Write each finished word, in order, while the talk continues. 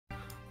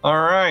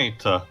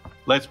Alright,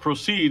 let's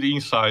proceed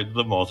inside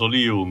the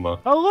mausoleum. Oh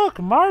look,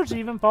 Marge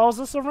even follows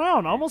us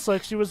around, almost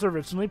like she was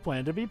originally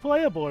planned to be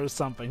playable or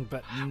something,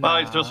 but nah. Well,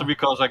 it's just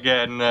because,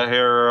 again,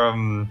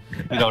 her,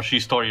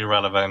 she's story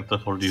relevant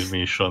for this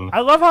mission.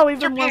 I love how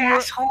even when we're...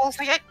 assholes,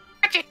 I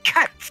get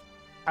cut.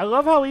 I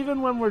love how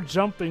even when we're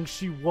jumping,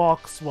 she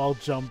walks while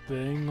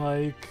jumping,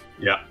 like...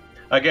 Yeah.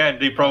 Again,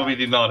 they probably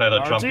did not have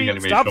a jumping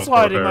animation. Stop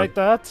sliding like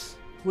that,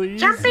 please.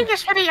 Jumping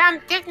is really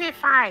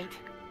undignified.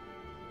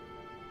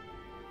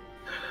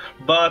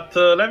 But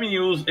let me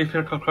use, if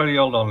you're correctly,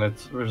 hold on,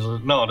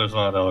 there's not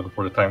a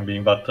for the time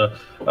being, but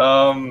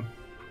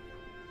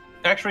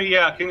actually,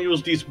 yeah, I can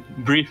use this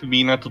brief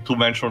minute to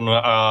mention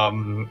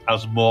a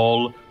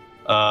small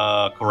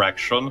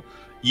correction.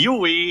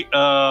 Yui,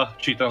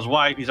 Cheetan's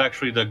wife, is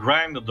actually the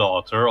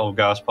granddaughter of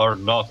Gaspar,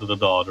 not the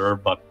daughter,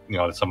 but,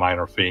 it's a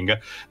minor thing.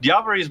 The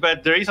other is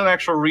that there is an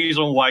actual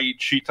reason why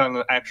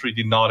Cheetan actually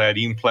did not have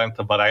implant,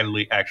 but I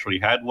actually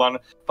had one,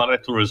 but I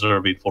had to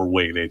reserve it for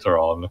way later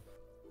on.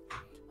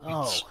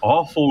 Oh. It's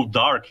awful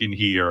dark in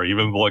here,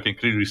 even though I can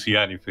clearly see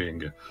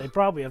anything. They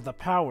probably have the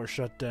power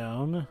shut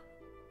down.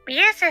 We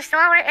use the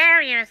slower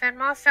areas in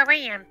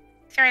Mausoleum,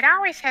 so it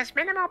always has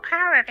minimal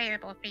power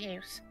available for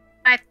use.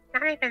 But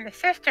not even the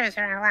sisters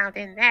are allowed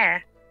in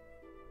there.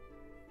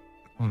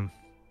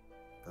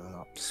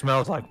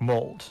 Smells like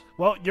mold.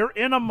 Well, you're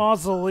in a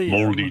mausoleum.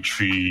 Moldy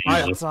cheese.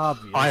 It's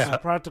obvious.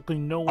 Practically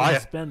no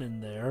one's been in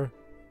there.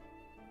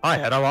 I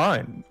had a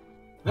line.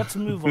 Let's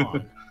move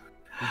on.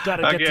 We've got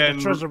to get to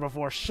the treasure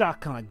before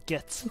Shakan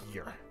gets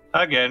here.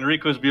 Again,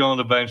 Rico's been on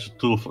the bench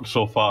too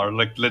so far.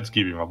 Let's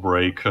give him a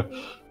break.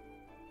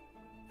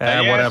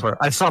 Whatever.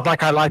 It's not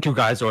like I like you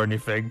guys or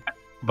anything.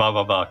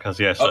 Cause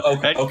yes.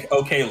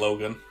 Okay,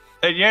 Logan.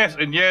 And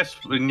yes,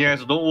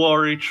 don't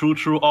worry,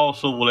 Choo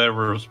also will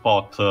ever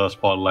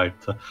spotlight.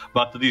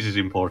 But this is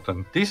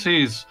important. This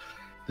is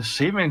the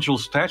same angel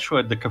statue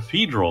at the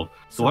cathedral.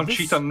 The one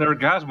Cheetah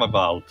Nergasm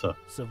about.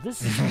 So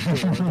this is the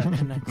door that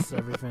connects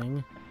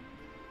everything.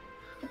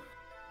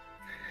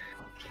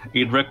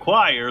 It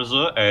requires,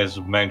 as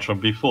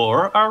mentioned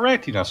before, a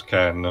retina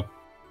scan.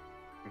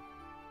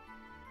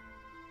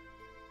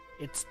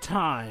 It's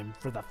time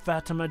for the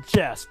Fatima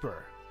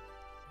Jasper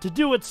to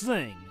do its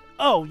thing.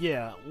 Oh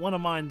yeah, one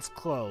of mine's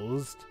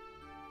closed.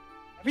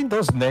 Having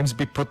those names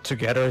be put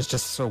together is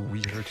just so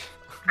weird.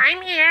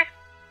 I'm here.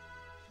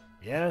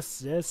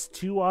 Yes,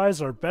 two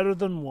eyes are better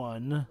than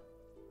one.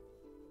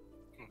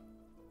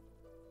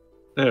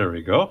 There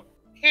we go.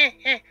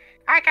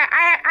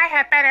 I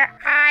have better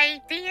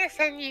ideas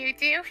than you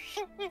do.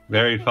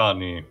 Very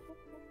funny.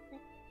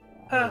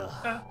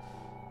 I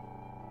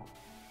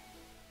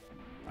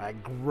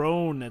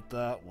groan at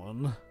that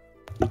one.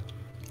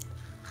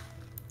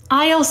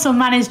 I also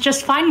managed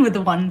just fine with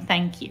the one,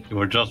 thank you. You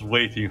were just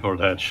waiting for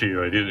that,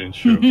 Shiro,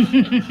 didn't you?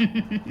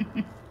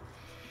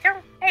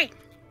 Hey,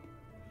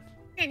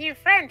 a new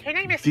friend. Her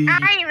name is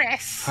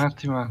Iris.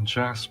 Fatima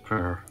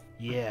Jasper.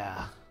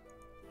 Yeah.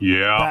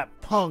 Yeah. That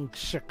punk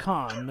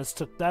Shakan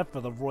mistook that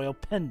for the royal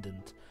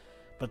pendant.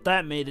 But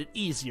that made it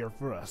easier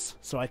for us,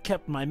 so I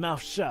kept my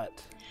mouth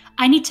shut.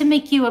 I need to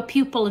make you a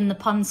pupil in the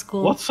pun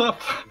school. What's up?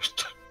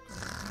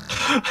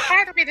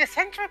 That'll be the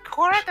central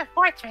core of the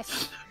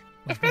fortress.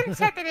 It's been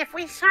said that if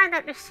we shine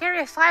that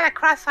mysterious light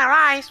across our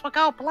eyes, we'll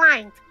go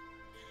blind.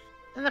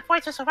 And the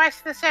fortress will rise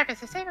to the surface.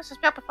 The same was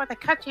built before the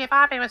country of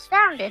Abe was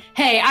founded.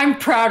 Hey, I'm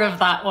proud of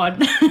that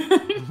one.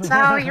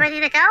 So, you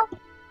ready to go?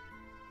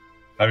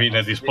 I mean,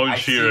 at this point,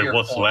 Shiro,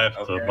 what's left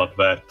but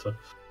that?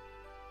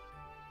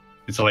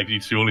 It's like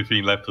it's the only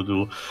thing left to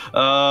do.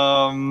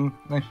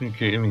 I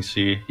think, let me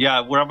see. Yeah,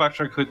 we're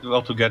actually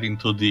about to get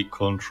into the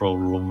control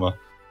room.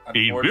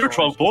 In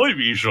virtual boy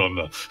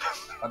vision.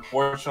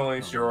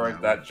 Unfortunately, sure,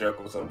 that joke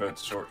was a bit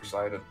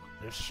short-sighted.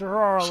 There sure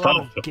are a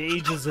lot of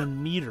gauges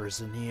and meters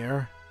in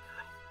here.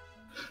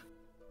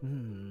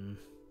 And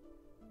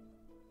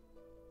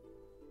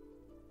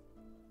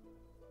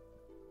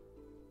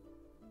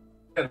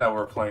now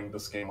we're playing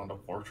this game on the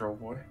Virtual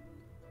Boy.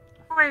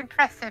 More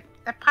impressive,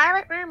 the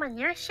pilot room on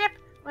your ship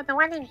or the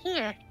one in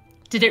here?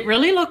 Did it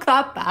really look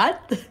that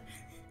bad?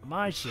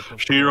 My ship,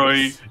 of Shiro,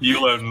 course.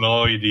 you have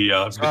no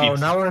idea. Oh,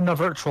 now we're in a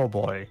Virtual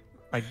Boy.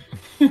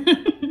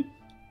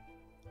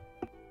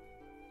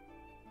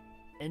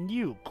 And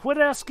you, quit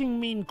asking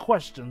mean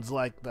questions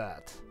like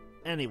that.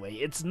 Anyway,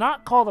 it's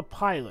not called a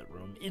pilot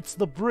room, it's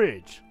the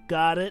bridge.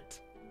 Got it?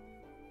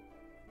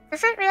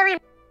 Is it really?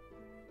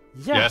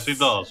 Yes, it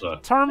does.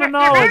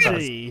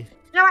 Terminology.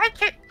 You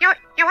like it?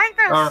 You like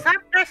those sub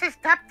versus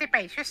dub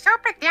debates? You're so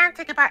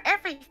pedantic about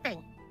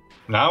everything.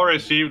 Now I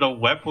received a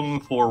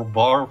weapon for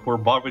Bart,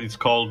 but it's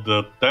called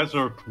the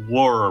Desert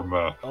Worm.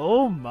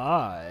 Oh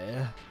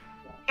my.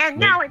 And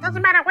no, it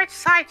doesn't matter which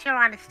side you're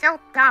on, it's still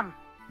dumb.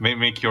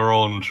 Make your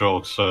own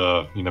jokes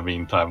in the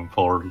meantime.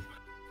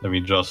 Let me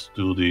just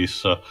do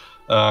this. If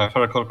I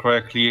recall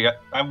correctly,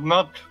 I'm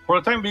not. For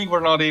the time being, we're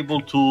not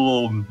able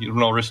to,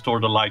 restore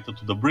the light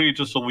to the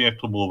bridge, so we have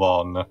to move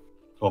on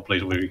to a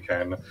place where we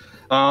can.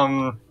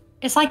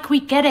 It's like we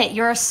get it.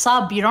 You're a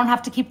sub. You don't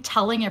have to keep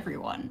telling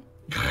everyone.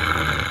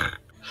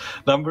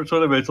 Number 2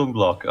 elevator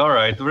block. All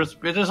right, there's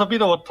a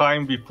bit of a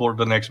time before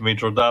the next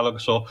major dialogue,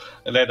 so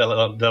that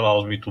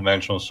allows me to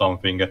mention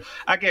something.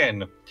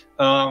 Again,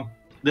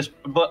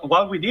 but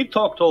while we did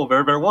talk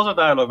over, there was a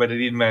dialogue that I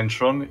did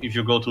mention. If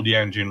you go to the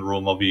engine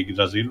room of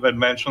Yggdrasil, that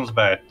mentions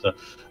that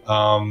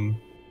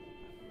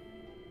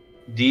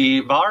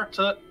the Bart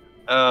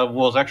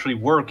was actually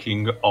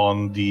working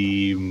on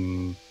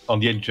the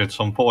engine at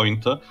some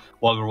point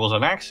while there was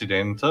an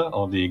accident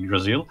on the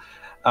Yggdrasil,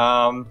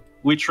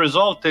 which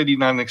resulted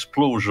in an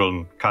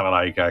explosion, kind of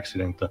like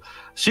accident.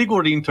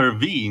 Sigurd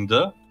intervened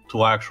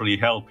to actually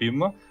help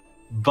him,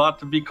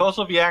 but because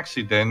of the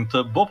accident,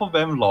 both of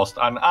them lost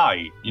an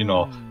eye.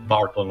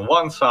 Bart on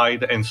one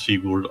side and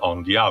Sigurd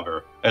on the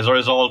other. As a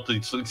result,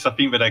 it's a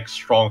thing that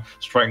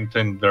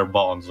strengthened their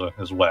bonds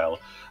as well.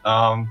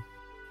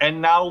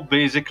 And now,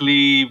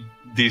 basically,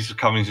 this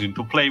comes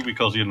into play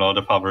because,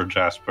 the Father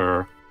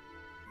Jasper,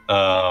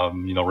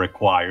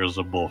 requires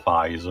both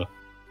eyes.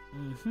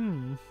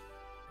 Mm-hmm.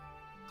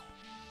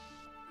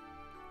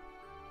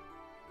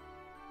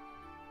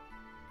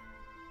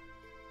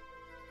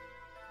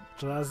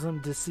 Allows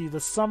them to see the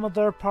sum of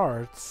their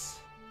parts.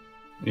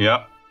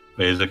 Yeah,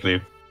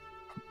 basically.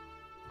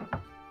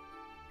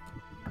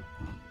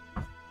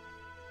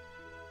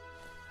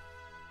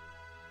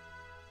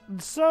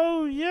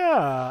 So,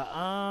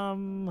 yeah,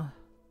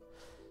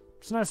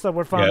 it's nice that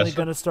we're finally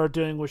going to start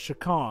doing with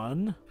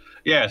Shakan.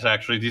 Yes,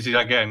 actually, this is,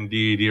 again,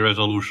 the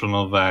resolution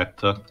of that.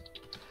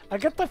 I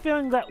get the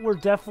feeling that we're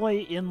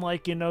definitely in,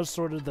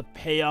 sort of the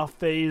payoff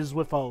phase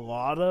with a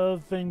lot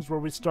of things where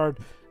we start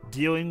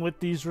dealing with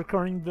these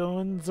recurring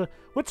villains.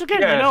 Which,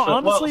 again,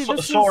 honestly,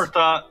 this is...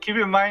 Keep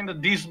in mind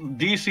that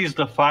this is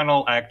the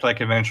final act,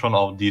 like I mentioned,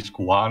 of Disc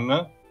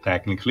 1,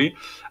 technically,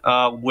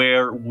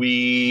 where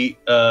we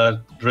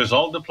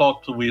resolve the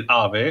plot with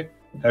Ave,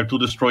 have to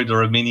destroy the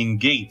remaining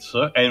gates,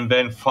 and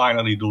then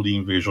finally do the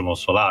invasion of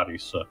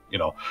Solaris.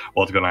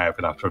 What's gonna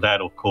happen after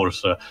that, of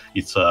course,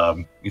 it's a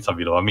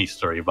bit of a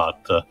mystery,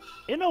 but...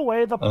 in a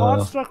way, the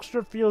plot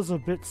structure feels a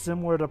bit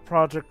similar to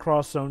Project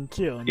Cross Zone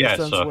 2, in the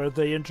sense where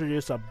they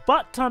introduce a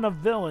butt-ton of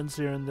villains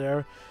here and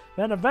there,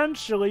 and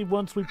eventually,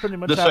 once we pretty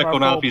much the have our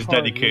second half is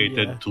party,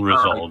 dedicated to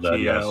resolve that,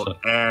 yes.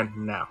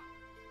 And now.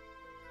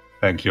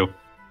 Thank you.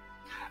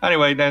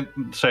 Anyway, then,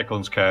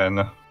 second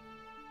scan.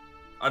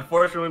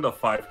 Unfortunately, the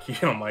 5 key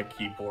on my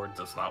keyboard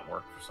does not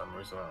work for some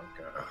reason.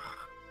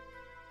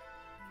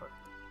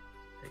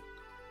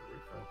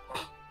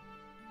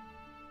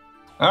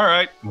 All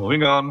right,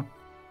 moving on.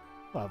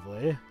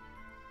 Lovely.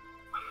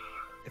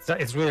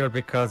 It's weird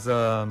because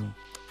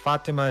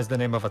Fatima is the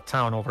name of a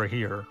town over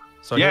here.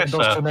 So yes,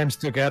 those two names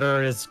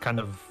together is kind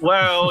of...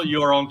 Well,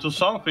 you're onto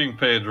something,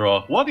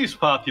 Pedro. What is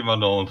Fatima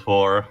known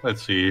for?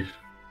 Let's see.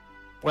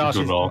 Well,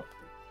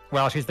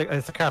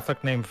 it's a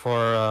Catholic name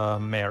for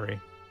Mary.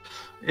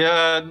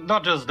 Yeah,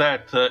 not just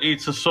that.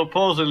 It's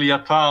supposedly a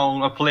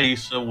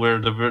place where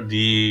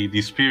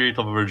the spirit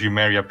of Virgin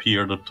Mary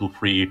appeared to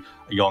free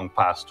young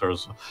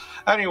pastors.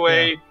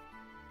 Anyway,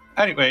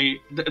 there you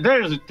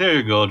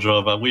go,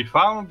 Jova. We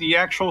found the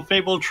actual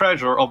fabled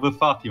treasure of the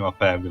Fatima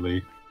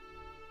family.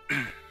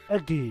 A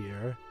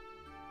gear.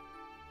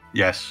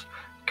 Yes,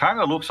 kind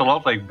of looks a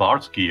lot like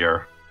Bart's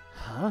gear.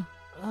 Huh?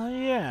 Oh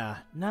yeah.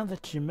 Now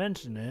that you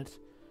mention it.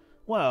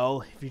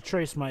 Well, if you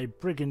trace my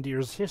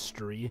Brigadier's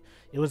history,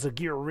 it was a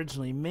gear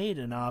originally made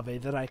in Ave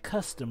that I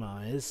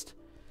customized.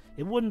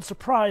 It wouldn't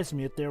surprise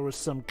me if there was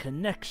some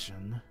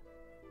connection.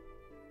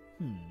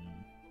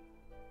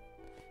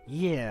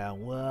 Yeah,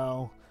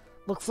 well,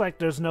 looks like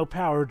there's no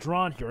power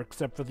drawn here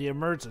except for the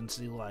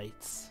emergency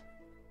lights.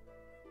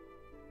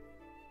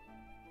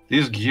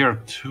 This gear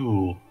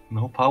too,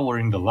 no power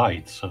in the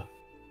lights.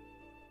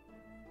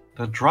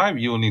 The drive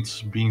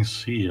unit's being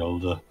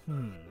sealed.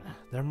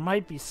 There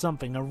might be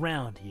something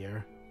around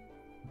here.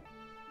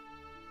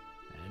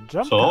 And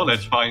jump so comes.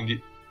 Let's find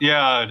it.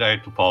 Yeah, I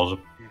had to pause.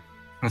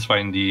 Let's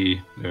find the...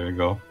 There you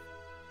go.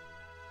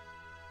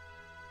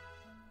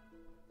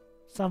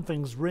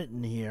 Something's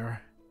written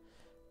here.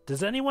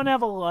 Does anyone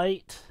have a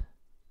light?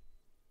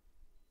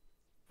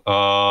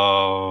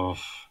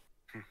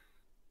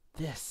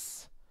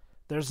 This.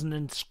 There's an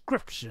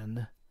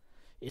inscription.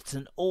 It's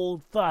an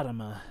old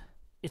Fatima.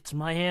 It's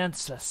my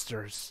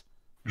ancestors.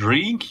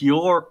 Drink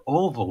your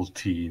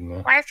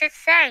Ovaltine. What does it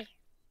say?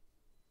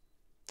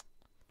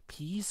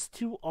 Peace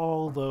to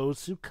all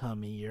those who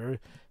come here.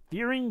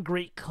 Fearing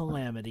great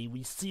calamity,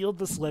 we sealed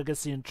this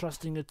legacy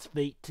entrusting its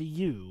fate to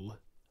you.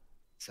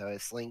 So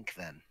it's Link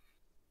then.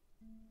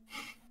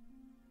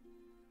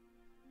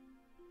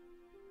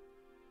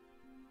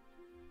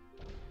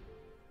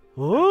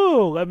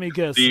 Ooh, let me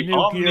guess. The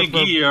new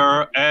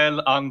gear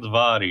El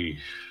Andvari.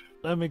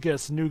 Let me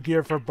guess. New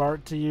gear for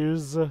Bart to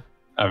use.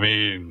 I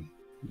mean,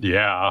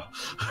 yeah.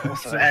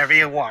 So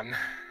everyone.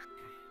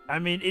 I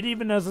mean, it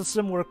even has a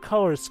similar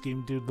color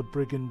scheme to the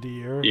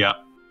Brigadier. Yeah.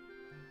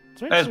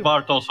 As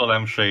Bart also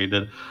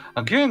lampshaded.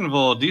 Again,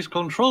 though, these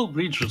control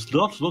bridges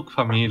don't look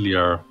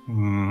familiar.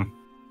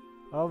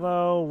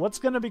 Although, what's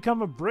going to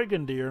become of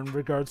Brigadier in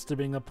regards to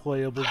being a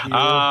playable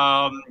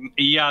gear?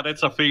 Yeah,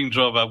 that's a thing,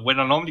 Jova. When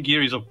an Omni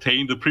gear is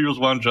obtained, the previous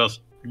one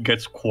just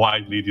gets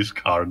quietly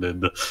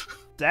discarded.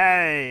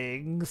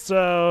 Dang,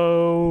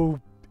 so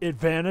it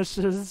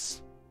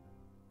vanishes?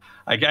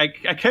 I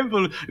can't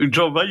believe,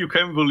 Jova, you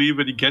can't believe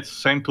that it gets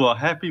sent to a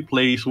happy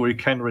place where it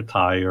can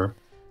retire.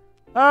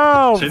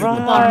 Oh, Sit right.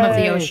 in the Bottom of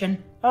the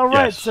ocean. Oh,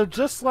 right, Yes. so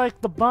just like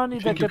the bunny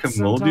that Think you gets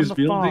can mold sent on this the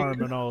building?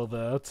 farm and all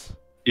that.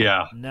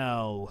 Yeah.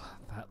 No,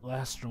 that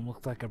last room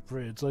looked like a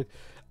bridge. Like,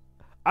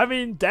 I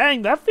mean,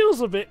 dang, that feels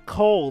a bit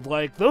cold.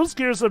 Like, those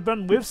gears have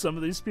been with some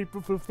of these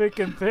people for thick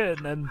and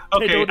thin, and they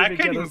Okay, don't I even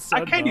get a can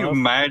send-off.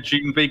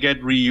 imagine they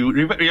get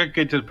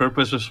reunited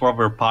purposes for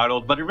their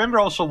pilot, but remember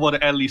also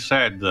what Ellie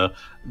said.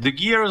 The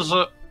gears,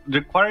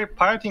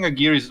 piloting a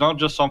gear is not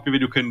just something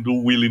that you can do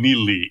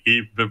willy-nilly,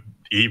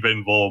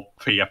 even though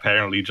they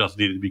apparently just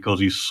did it because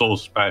he's so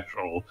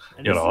special.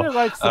 And you isn't know? it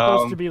like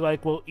supposed to be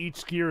like, well,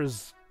 each gear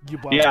is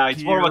Yeah,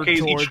 it's more of a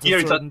case. geared Each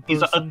gear towards a is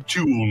certain person?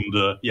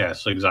 attuned.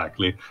 Yes,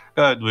 exactly.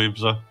 Good,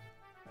 Wibs.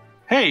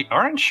 Hey,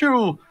 aren't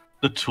you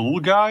the tool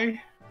guy?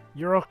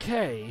 You're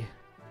okay.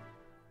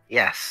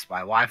 Yes,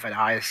 my wife and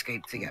I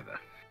escaped together.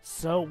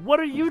 So, what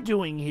are you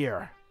doing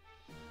here?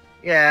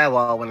 Yeah,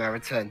 well, when I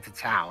returned to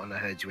town, I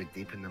heard you were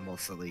deep in the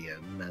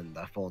mausoleum, and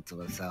I thought to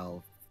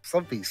myself,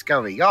 something's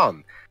going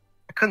on.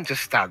 I couldn't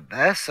just stand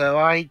there, so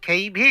I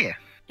came here.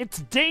 It's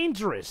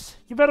dangerous.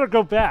 You better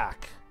go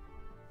back.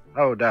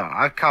 Oh no,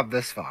 I've come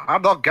this far.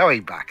 I'm not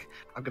going back.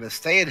 I'm gonna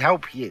stay and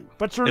help you.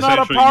 But you're not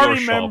a Essentially party your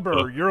shop.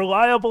 member. You're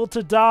liable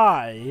to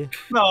die.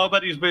 No,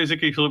 but it's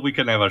basically so we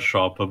can have a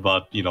shop,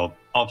 but, you know,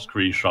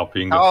 off-screen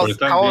shopping. How for the else,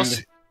 time how, being,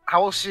 else,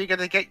 how else are you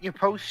gonna get your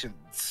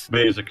potions?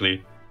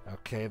 Basically.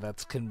 Okay,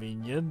 that's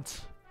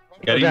convenient.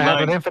 Getting I have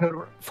mine. an infinite.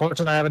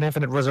 Fortunately, I have an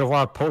infinite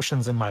reservoir of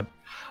potions in my.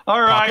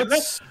 Alright,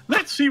 Pockets?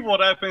 let's see what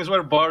happens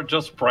where Bart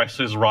just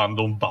presses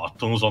random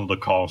buttons on the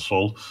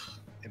console.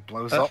 It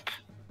blows up.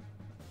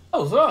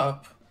 What's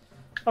up?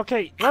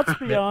 Okay, let's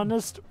be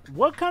honest.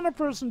 What kind of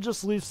person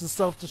just leaves the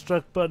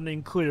self-destruct button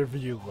in clear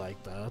view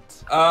like that?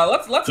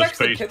 Let's The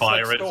actually Space kids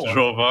Pirates, next door.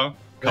 Jova.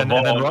 Come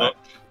and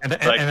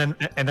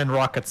on. then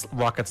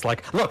Rocket's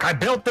like, look, I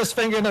built this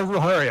thing in a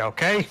hurry,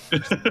 okay?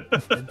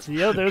 And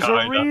Theo, there's a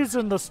Kinda.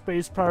 reason the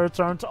space pirates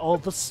aren't all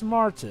the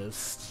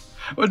smartest.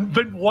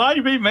 But why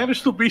they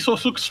managed to be so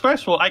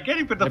successful? I get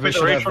it that the Maybe we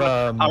should Federation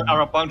have, are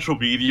a bunch of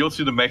idiots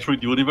in the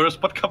Metroid universe,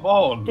 but come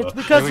on. It's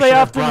because we they should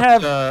have often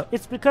brought, have.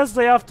 It's because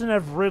they often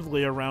have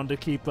Ridley around to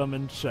keep them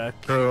in check.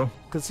 True.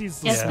 Because he's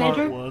the Yes, smart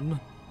Pedro? one.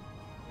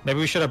 Maybe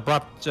we should have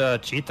brought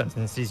Cheetah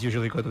since he's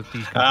usually good with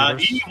these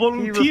computers. He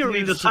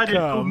voluntarily refused to decided to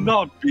come.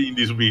 not be in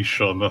this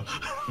mission.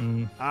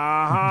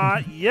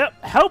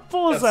 Yep.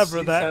 Helpful as ever,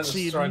 He's that trying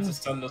cheating. to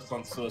send us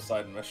on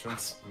suicide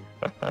missions.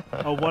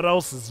 Oh, what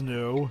else is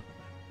new?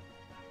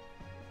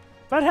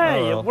 But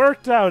hey, Oh. it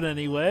worked out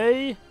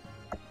anyway.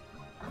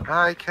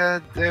 I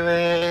can do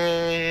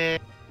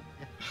it.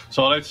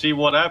 So let's see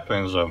what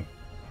happens. The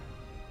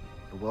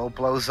world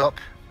blows up.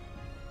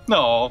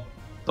 No,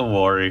 don't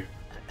worry.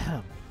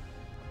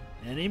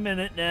 Any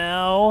minute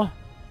now.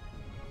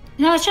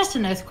 No, it's just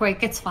an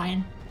earthquake. It's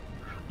fine.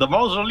 The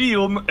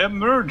mausoleum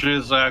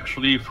emerges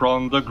actually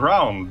from the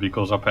ground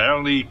because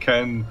apparently it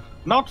can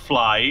not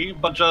fly,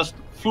 but just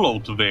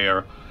float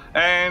there.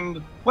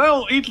 And,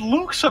 well, it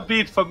looks a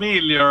bit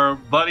familiar,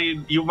 but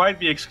you might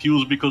be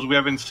excused because we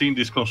haven't seen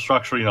this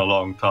construction in a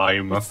long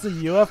time. It's the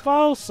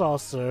UFO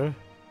saucer.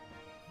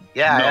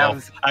 Yeah,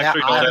 No,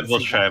 actually, no, that haven't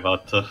was seen that.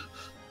 Shevat.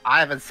 I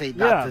haven't seen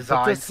that Yeah, but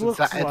design this since looks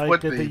that Ed like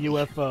Wood the movie.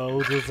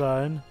 UFO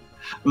design.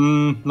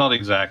 Not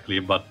exactly,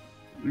 but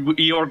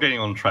you're getting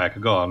on track.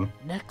 Go on.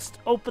 Next,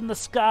 open the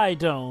sky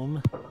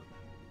dome.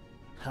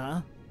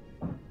 Huh?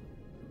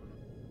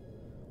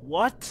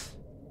 What?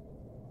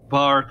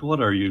 Bart, what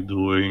are you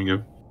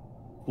doing?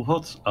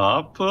 What's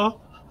up?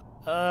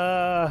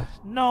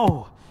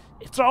 No.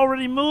 It's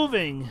already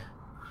moving.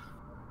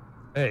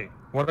 Hey,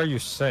 what are you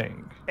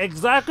saying?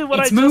 Exactly what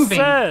It's I just moving.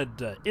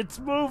 said. It's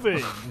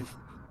moving.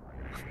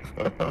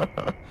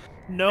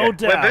 No Yeah,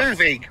 doubt. we're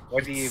moving.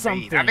 What do you mean? I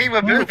Something. mean,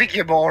 we're moving,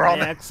 you I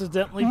moron.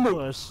 accidentally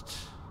pushed.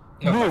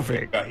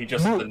 Moving. Yeah, he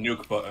just hit the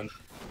nuke button.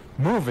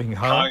 Moving,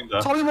 huh?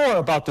 Kinda. Tell me more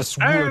about this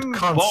weird And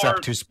concept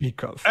Bart- you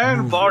speak of. And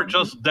Moving. Bart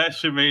just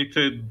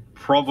decimated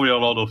probably a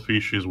lot of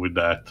fishes with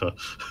that. God,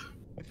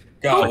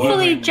 what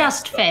Hopefully a-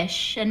 just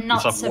fish and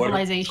not It's a word-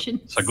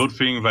 civilization. It's a good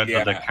thing that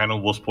Yeah. the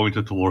cannon was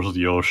pointed towards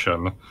the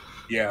ocean.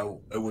 Yeah,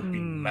 it would be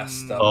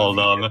messed up. Hold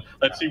if he on. did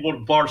Let's see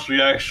what Bart's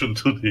reaction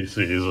to this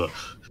is.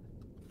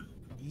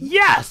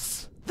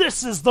 Yes!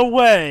 This is the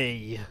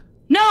way!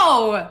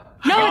 No!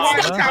 No, Oh,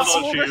 it's yeah. not. I'm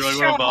not sure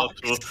we're about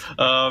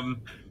to.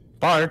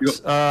 Bart,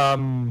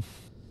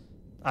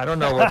 I don't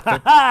know what.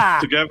 Ha!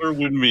 Together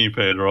with me,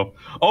 Pedro.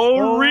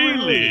 Oh,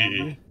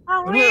 really?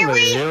 Oh,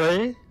 really?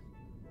 Really?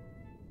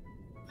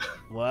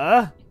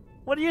 What?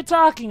 What are you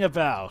talking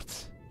about?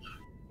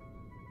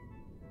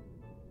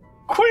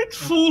 Quit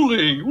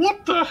fooling!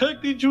 What the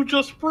heck did you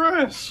just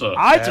press?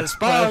 I just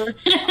pressed Bart.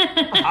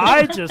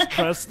 I just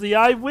pressed the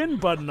I win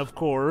button, of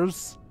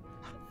course.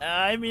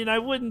 I mean, I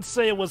wouldn't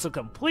say it was a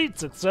complete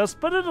success,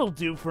 but it'll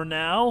do for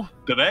now.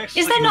 The next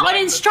Is there not an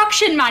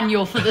instruction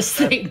manual for this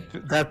thing?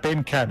 That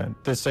ain't canon.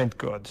 This ain't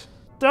good.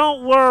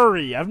 Don't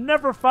worry, I've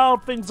never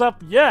fouled things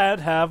up yet,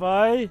 have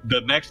I?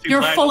 The next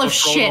You're design full of of the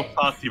throne shit.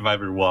 of Fatima,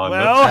 everyone.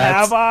 Well,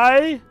 have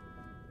I?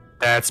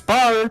 That's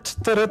Bart.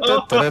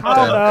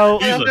 Oh,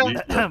 Easily.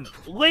 no.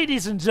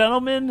 Ladies and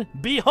gentlemen,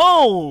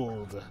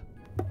 behold!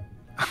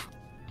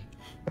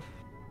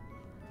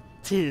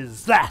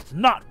 'Tis that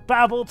not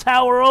Babel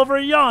Tower over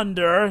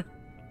yonder.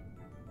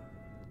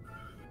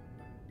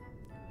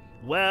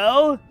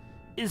 Well,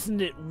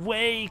 isn't it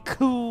way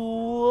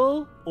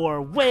cool?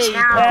 Or way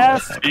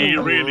past cool? He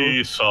really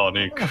is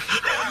Sonic.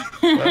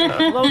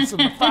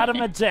 Lonesome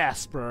Fatima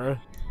Jasper.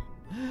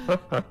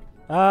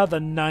 Ah, the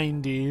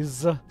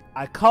 90s.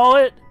 I call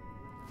it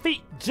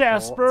Feet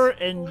Jasper,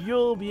 and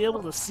you'll be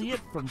able to see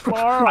it from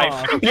far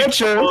off.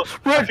 Richard, you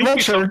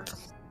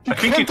I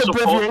think can't it's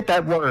supposed- abbreviate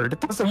that word. It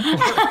doesn't work,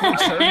 I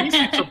Richard. think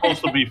it's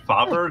supposed to be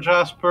Faber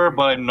Jasper,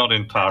 but I'm not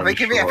entirely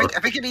sure. I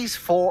think it means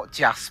Fort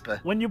Jasper.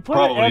 When you put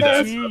Probably an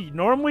that's- FT,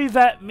 normally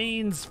that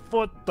means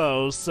foot,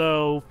 though,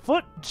 so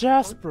Foot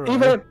Jasper.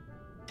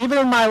 Even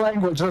in my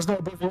language, there's no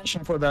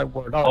abbreviation for that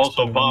word. I'll Also,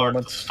 explain in a Bart,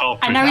 moment. stop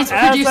I it. know he's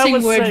As I producing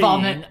was word saying,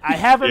 vomit. I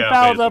haven't Yeah,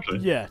 fouled up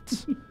basically.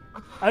 yet.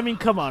 I mean,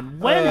 come on.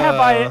 When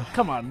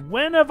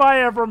have I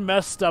ever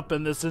messed up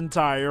in this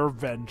entire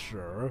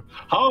venture?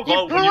 How You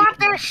about blew when you... up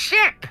their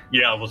ship!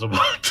 Yeah, I was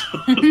about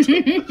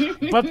to.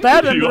 But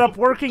that ended You- up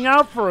working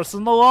out for us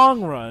in the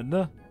long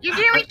run. You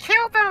nearly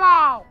killed them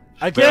all!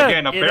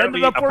 Again, again, it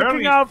ended up working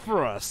apparently- out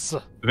for us.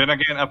 Then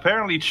again,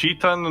 apparently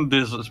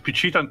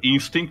Cheetan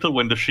instinct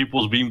when the ship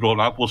was being blown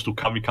up was to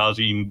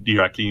kamikaze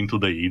directly into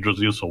the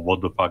Yggdrasil, so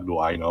what the fuck do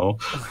I know?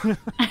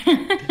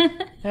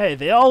 Hey,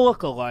 they all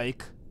look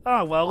alike.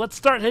 Oh, well, let's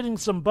start hitting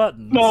some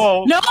buttons.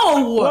 No!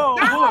 No!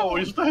 No,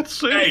 is that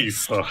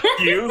safe?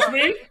 Excuse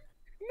me?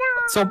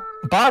 So,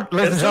 Bart,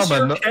 ladies Is and this your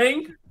gentlemen,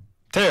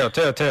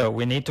 king? Teo,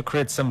 we need to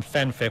create some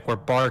fanfic where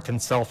Bart and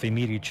Selfie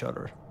meet each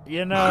other.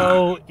 You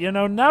know,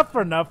 not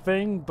for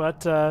nothing,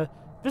 but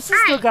this is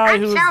the Hi, guy I'm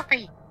who's.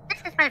 Selfie. This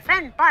is my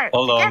friend Bart.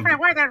 Hold on. Together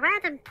we're the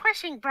Random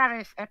Pushing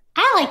Brothers.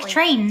 I like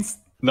trains.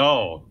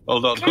 No,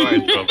 hold on, go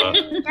ahead, brother.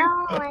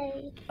 No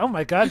way. Oh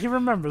my god, he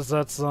remembers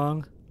that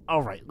song.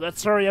 Alright,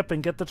 let's hurry up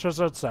and get the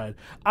treasure outside.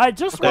 I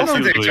just That's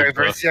want you to. doing, Over,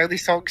 bro. it's the only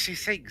song she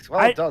sings.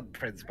 Well I- done,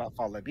 Prince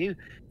Bartholomew.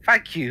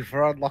 Thank you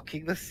for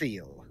unlocking the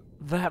seal.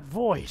 That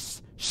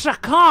voice.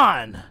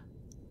 Shakan!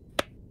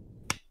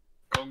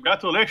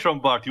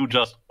 Congratulations, Bart, you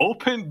just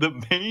opened the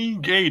main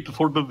gate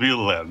for the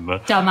villain.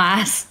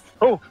 Dumbass.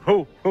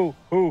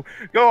 Ho.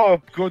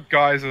 Your good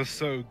guys are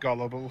so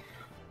gullible.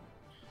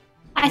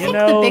 I You think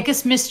know- the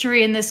biggest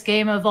mystery in this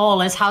game of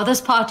all is how this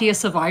party has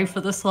survived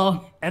for this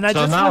long. And I So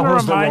just now want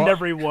who's to the remind wa-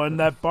 everyone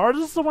that Bart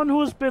is the one who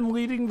has been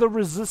leading the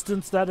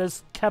resistance that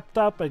has kept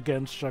up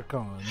against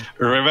Shakan.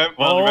 Remember,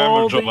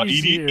 All Joma,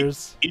 these he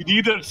years.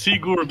 needed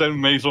Sigurd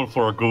and Mason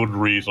for a good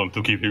reason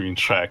to keep him in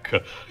check.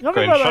 Let me And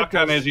put it like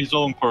Shakan this. has his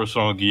own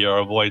personal gear,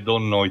 although I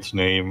don't know its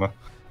name. Let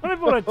me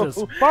put it like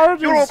this. Bart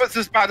You're is. almost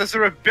as bad as a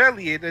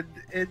rebellion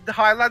in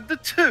Highlander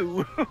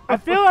 2. I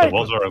feel It like.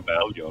 was a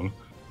rebellion.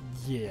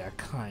 Yeah,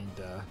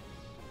 kinda.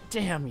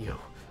 Damn you.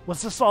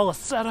 Was this all a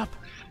setup?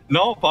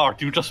 No, Bart,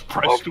 you just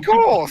pressed Of stupid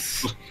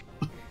course!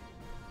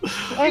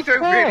 I don't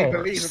really course.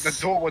 believe that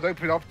the door would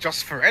open up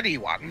just for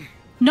anyone.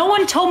 No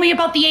one told me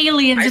about the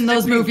aliens in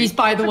those simply movies,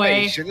 by the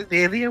way. information and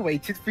merely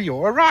awaited for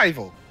your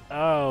arrival.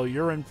 Oh,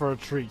 you're in for a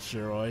treat,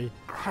 Shiroi.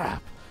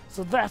 Crap.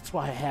 So that's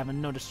why I haven't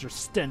noticed your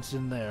stench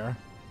in there.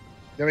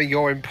 Knowing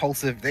your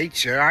impulsive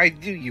nature, I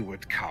knew you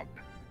would come.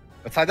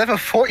 But I never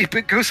thought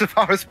you'd go so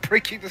far as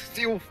breaking the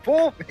seal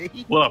for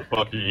me. What a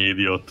fucking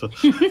idiot.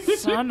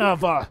 Son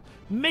of a...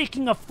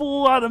 Making a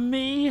fool out of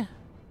me?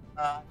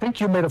 I think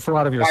you made a fool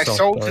out of My yourself.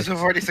 soldiers Bart.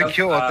 have already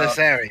secured this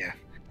area.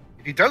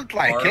 If you don't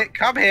like Bart. it,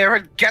 come here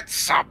and get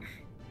some.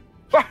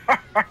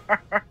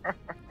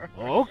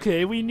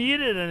 Okay, we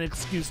needed an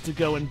excuse to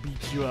go and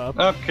beat you up.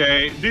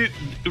 Okay,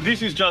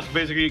 this is just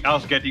basically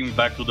us getting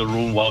back to the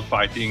room while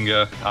fighting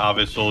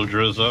Ave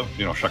soldiers,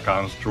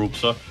 Shakan's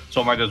troops,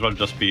 so might as well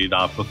just speed it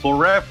up. For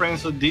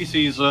reference, this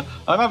is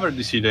another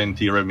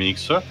Dissidenti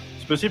remix,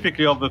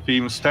 specifically of the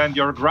theme Stand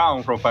Your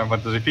Ground from Final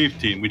Fantasy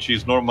 15, which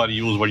is normally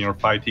used when you're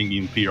fighting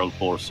Imperial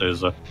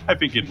forces. I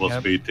think it was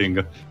Yep. fitting.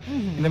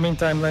 In the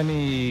meantime, let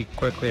me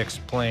quickly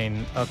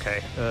explain.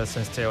 Okay,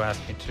 since Teo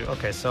asked me to.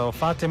 Okay, so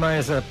Fatima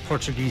is a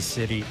Portuguese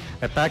city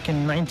that back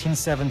in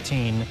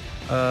 1917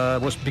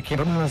 which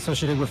became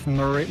associated with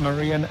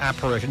Marian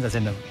apparitions, as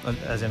in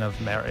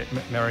of Mary.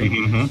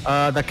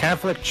 Mhm. The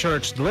Catholic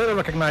Church later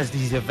recognized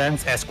these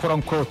events as "quote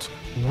unquote"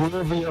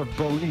 worthy of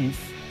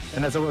belief,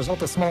 and as a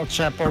result, a small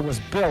chapel was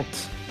built,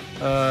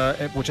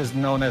 which is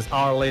known as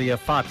Our Lady of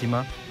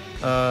Fatima,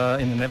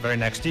 in the very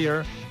next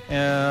year.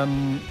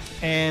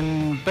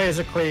 And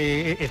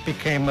basically, it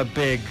became a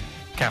big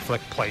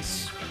Catholic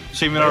place.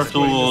 Similar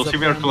Basically, to just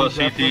a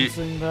city.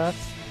 referencing that.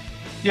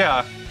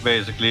 Yeah,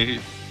 basically.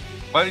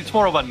 But it's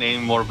more of a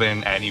name more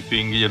than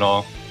anything,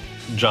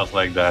 just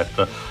like that.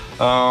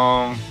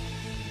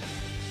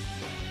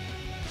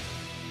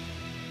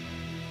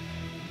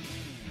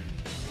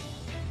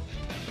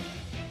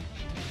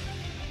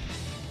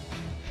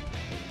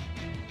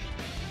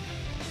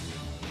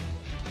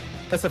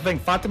 That's the thing.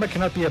 Fatima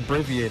cannot be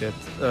abbreviated,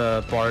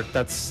 Bart.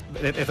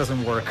 It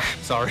doesn't work.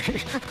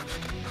 Sorry.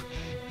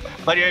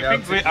 But yeah, I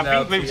think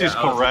Vips is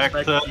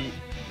correct.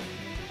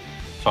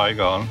 Sorry,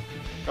 go on.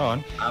 Go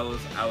on. I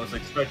was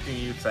expecting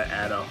you to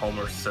add a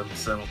Homer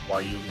Simpson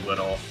while you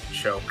little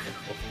choke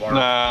with Bart.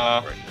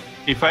 Nah,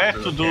 if I had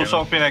to do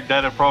something like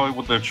that, I probably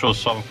would have chose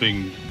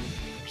something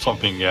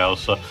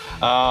else.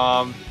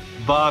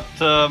 But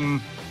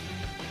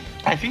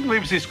I think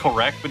Vips is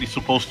correct, but it's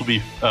supposed to be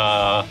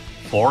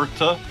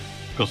fourth,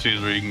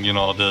 considering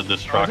the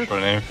structure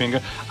and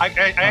everything. I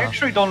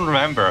actually don't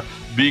remember,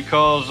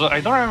 because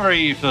I don't remember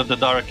if the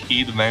Dark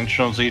Kid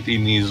mentions it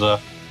in his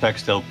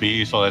text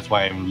LP, so that's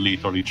why I'm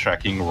literally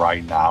checking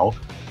right now.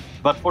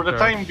 But for the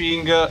time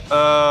being,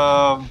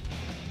 yeah,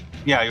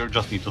 you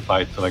just need to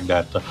fight like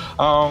that.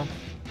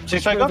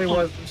 Since I got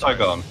to... Sorry,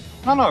 go on.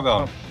 No, go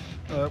on.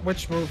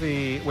 Which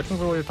movie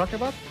were you talking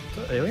about?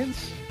 The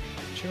Aliens?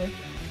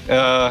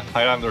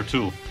 Highlander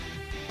 2. Oh,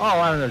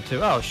 Highlander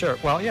 2. Oh, sure.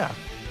 Well, yeah.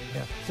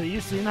 So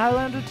you've seen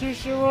Highlander 2,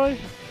 Shiroi?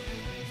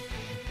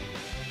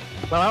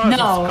 Well,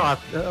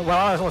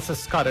 I was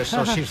Scottish,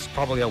 so she's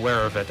probably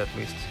aware of it at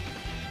least.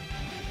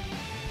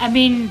 I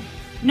mean,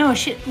 no,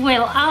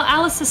 well,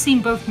 Alice has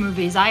seen both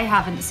movies. I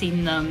haven't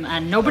seen them,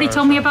 and nobody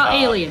told me about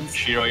Aliens.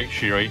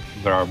 Shiroi,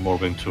 there are more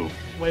than two.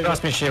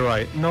 Trust me,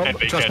 Shiroi. No,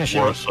 trust me,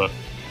 Shiroi.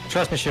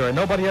 Trust me, Shiroi.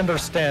 Nobody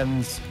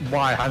understands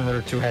why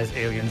Highlander 2 has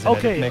aliens in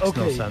it. It makes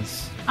no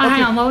sense.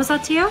 Hang on, what was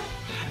that to you?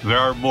 There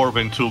are more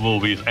than two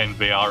movies, and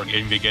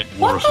they get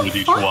worse with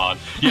each one.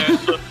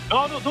 Yes.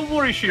 No, don't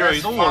worry,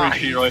 Shiroi. Don't worry,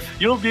 Shiroi.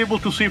 You'll be able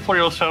to see for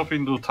yourself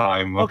in due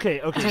time.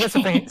 Okay. Here's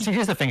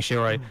the thing,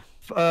 Shiroi.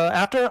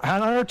 After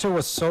Highlander 2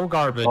 was so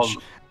garbage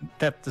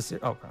that the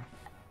okay.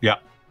 Yeah.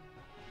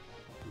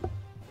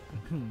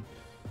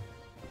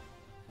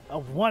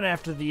 One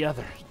after the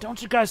other.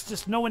 Don't you guys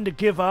just know when to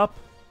give up?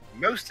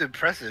 Most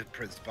impressive,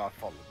 Prince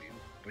Bartholomew,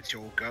 but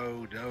you'll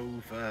go no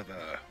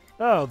further.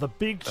 Oh, the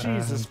big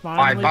cheese is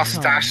finally My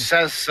mustache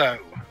says so.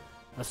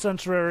 A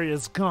sanctuary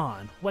is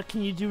gone. What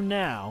can you do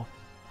now?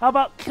 How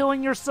about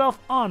killing yourself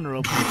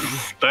honorably?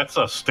 That's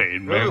a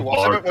statement. Ooh,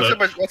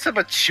 what's a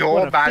mature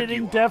what a man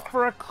fitting death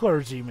for a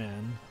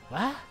clergyman.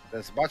 What?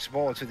 There's much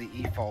more to the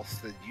ethos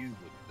than you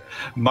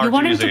would know. You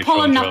want him to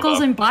pull a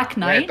Knuckles in Black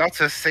Knight? We're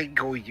not a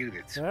single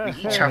unit. We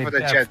each have an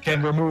agenda.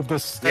 Can remove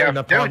this stain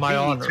upon my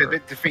honor. To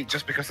admit defeat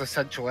just because the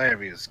central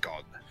area is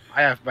gone.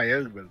 I have my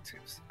own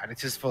motives, and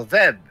it is for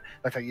them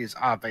that I use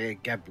Ave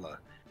and Gebler.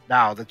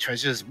 Now the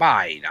treasure's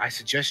mine. I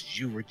suggest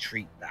you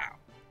retreat now.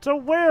 To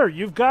where?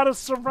 You've got us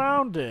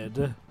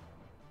surrounded.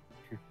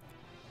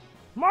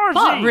 Margie!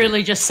 Bart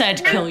really just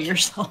said kill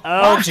yourself.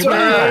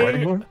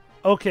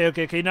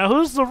 Okay. Now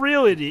who's the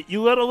real idiot?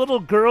 You let a little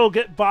girl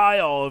get by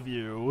all of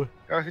you.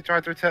 He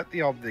tried to attack the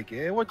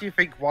Omnigear. What do you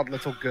think one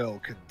little girl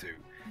can do?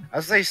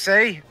 As they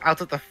say,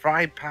 out of the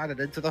frying pan and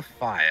into the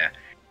fire.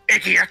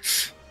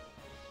 Idiots!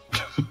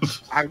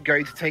 I'm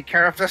going to take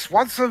care of this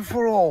once and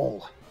for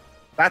all.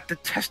 That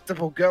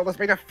detestable girl has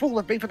made a fool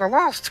of me for the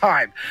last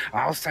time.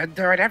 I'll send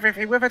her and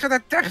everything with her to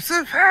the depths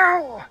of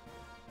hell.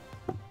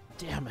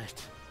 Damn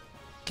it.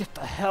 Get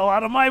the hell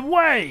out of my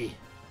way!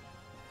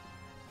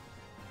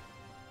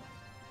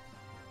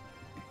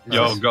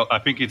 Yo, go. I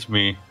think it's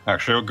me.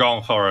 Actually, you're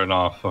gone far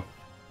enough.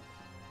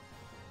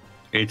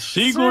 It's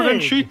Sigurd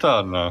and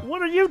Cheetan.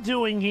 What are you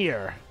doing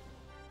here?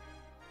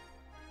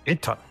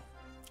 Cheetan.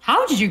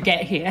 How did you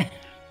get here?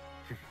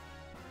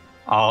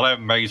 I'll have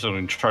Mason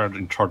in charge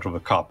of the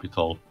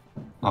capital.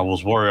 I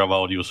was worried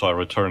about you, so I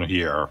returned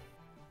here.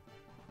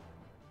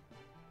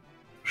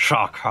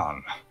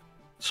 Shakan.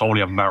 It's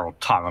only a matter of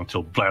time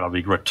until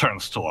Bladavik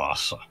returns to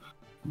us. At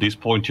this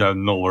point, you have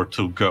nowhere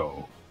to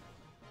go.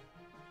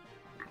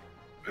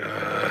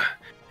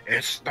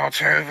 It's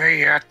not over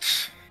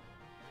yet.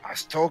 I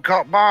still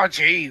got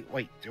Margie.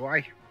 Wait, do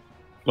I?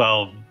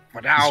 Well,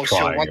 for now,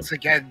 she'll once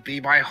again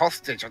be my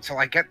hostage until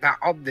I get that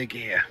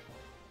Omnigear.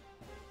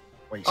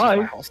 Wait, she's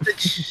my hostage?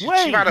 She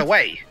ran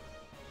away.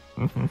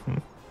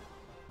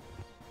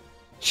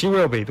 She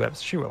will be,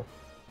 Debs. She will.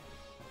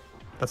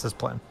 That's his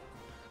plan.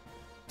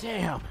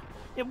 Damn.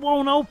 It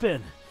won't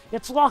open.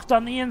 It's locked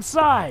on the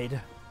inside.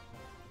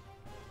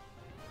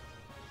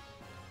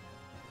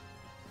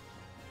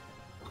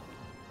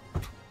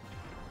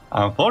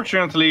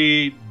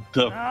 Unfortunately,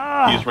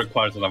 this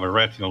requires another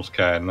retinal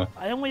scan.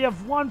 I only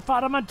have one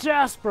Fatima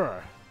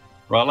Jasper.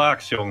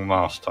 Relax, young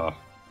master.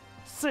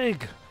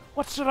 Sig,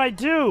 what should I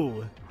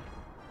do?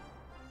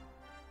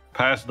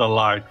 Pass the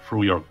light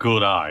through your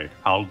good eye.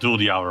 I'll do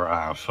the other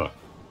half.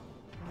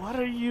 What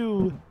are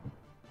you...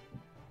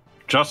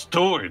 Just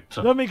do it.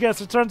 Let me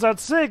guess, it turns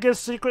out Sig is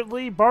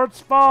secretly Bart's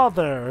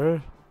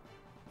father.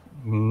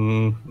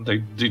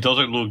 He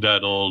doesn't look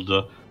that old.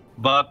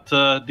 But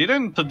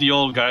didn't the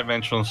old guy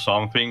mention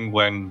something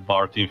when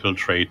Bart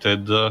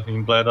infiltrated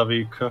in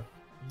Bladavik?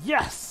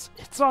 Yes,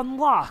 it's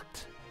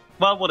unlocked.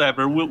 Well,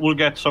 whatever. We'll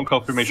get some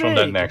confirmation on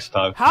that next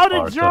time. How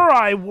did your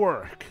eye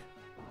work?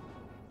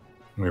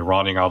 We're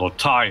running out of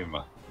time.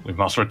 We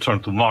must return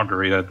to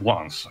Marguerite at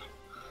once.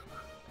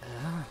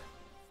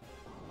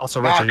 Also,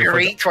 Richard,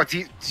 Marguerite, what do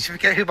you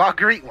forget who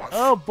Marguerite was?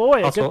 Oh boy,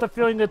 I Also- get the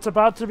feeling it's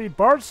about to be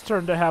Bart's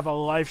turn to have a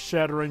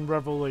life-shattering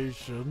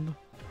revelation.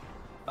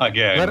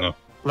 Again.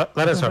 let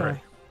us hurry.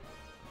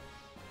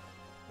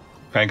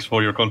 Thanks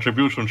for your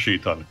contribution,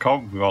 Cheetan.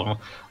 Come,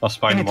 I'll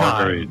find Anytime.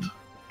 Marguerite.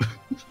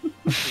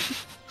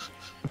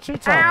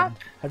 Cheetan,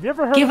 have you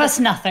ever heard Give of us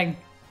nothing.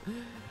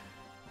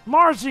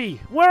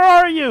 Margie, where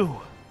are you?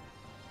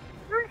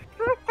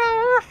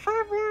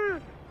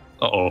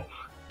 Uh-oh.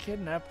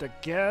 Kidnapped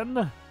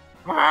again?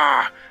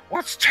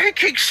 What's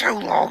taking so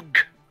long?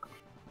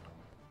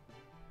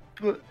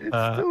 But it's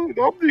still an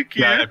Omnigear.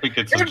 Yeah, I think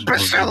it's...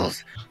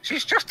 Imbeciles!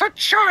 She's just a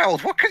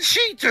child. What can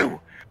she do?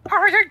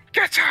 Hurry and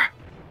get her!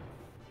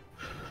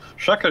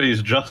 Shakan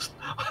is just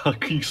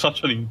he's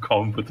such an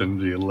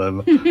incompetent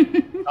villain.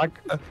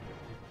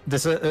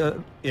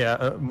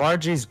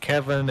 Margie's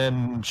Kevin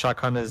and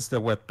Shakan is the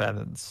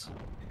weapons.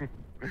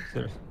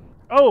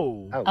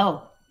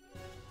 Oh,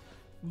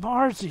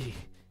 Margie,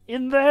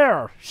 in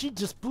there. She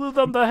just blew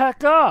them the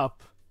heck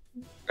up.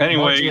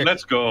 Anyway, Margie-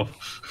 let's go.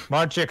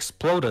 Margie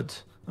exploded.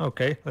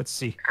 Okay, let's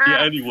see. Yeah,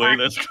 anyway,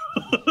 let's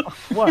go.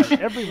 What?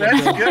 Everyone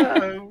Let's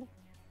go!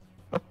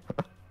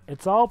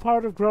 It's all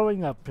part of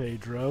growing up,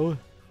 Pedro.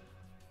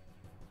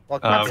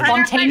 What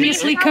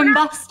Spontaneously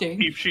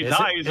combusting. If she Is it-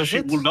 dies, is she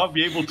it? will not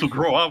be able to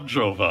grow up,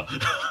 Jova.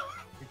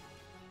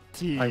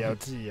 Tio.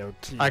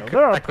 I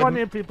There are couldn't-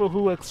 plenty of people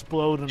who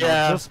explode and are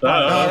Yeah, just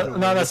by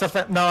no, that's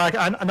a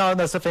no,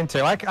 that's a thing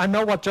too. I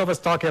know what Jova's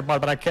talking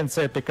about, but I can't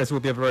say it because it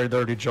would be a very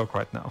dirty joke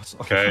right now. So.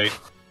 Okay.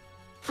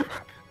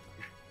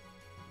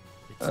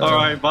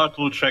 Alright, Bart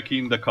will check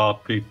in the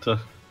cockpit.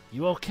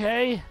 You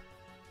okay?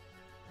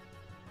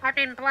 I've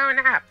been blown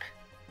up.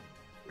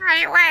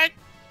 My leg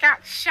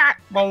got shot.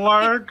 My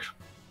leg.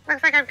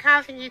 Looks like I'm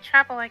causing you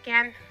trouble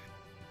again.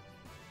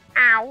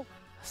 Ow.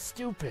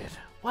 Stupid.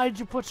 Why did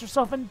you put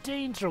yourself in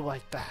danger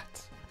like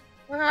that?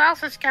 Well, who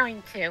else is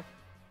going to?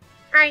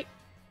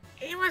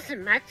 It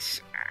wasn't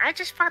much. I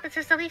just thought this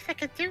is the least I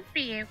could do for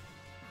you.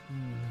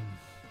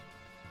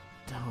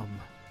 Dumb.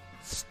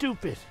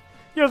 Stupid.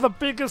 You're the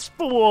biggest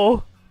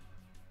fool.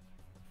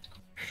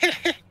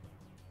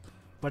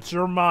 But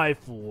you're my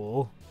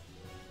fool.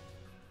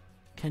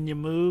 Can you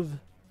move?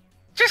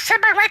 Just said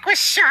my leg was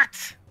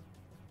shot.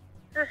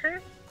 Uh-huh.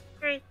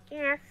 I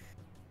guess.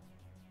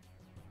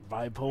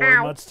 Bipolar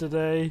Ow. much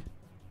today?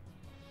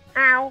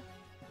 Ow.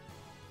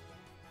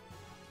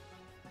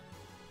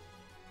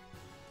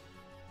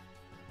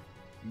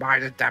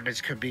 Minor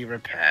damage can be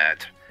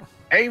repaired.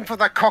 Aim for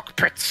the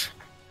cockpit.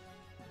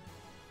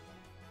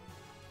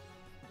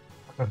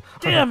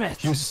 Damn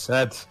it! You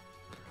said.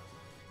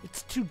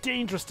 It's too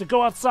dangerous to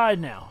go outside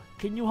now.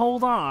 Can you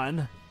hold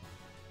on?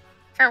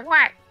 So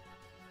what?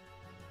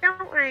 Don't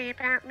worry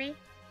about me.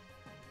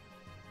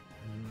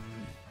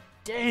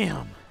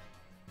 Damn.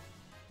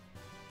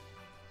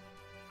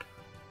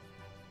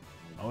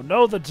 Oh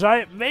no, the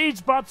giant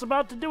mage bot's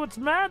about to do its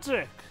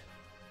magic.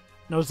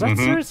 No, is that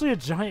seriously a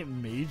giant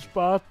mage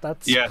bot?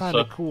 That's Yes, kind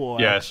of cool.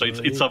 Yeah, so it's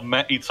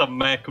actually. it's a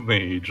mech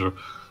mage.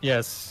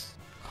 Yes.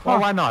 Well,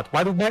 why not?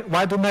 Why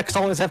do mechs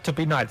always have to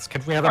be knights?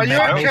 Can we have a Are you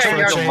mech okay, mage for a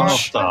young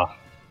change? Master.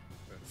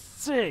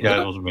 Sick.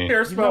 Yeah, it was me.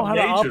 Cares You know about how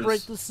to mages.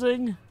 operate this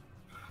thing?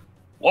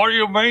 What do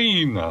you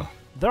mean?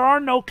 There are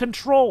no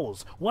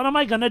controls. What am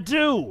I gonna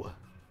do?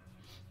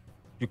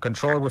 You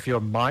control it with your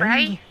mind,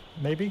 Right?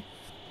 maybe?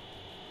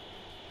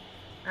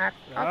 Fucking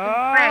great.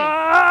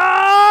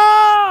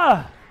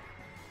 Ah!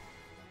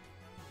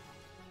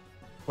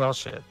 Well,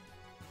 shit.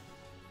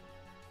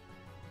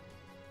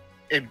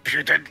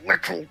 Impudent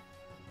little.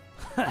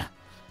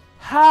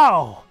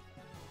 How?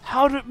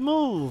 How'd it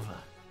move?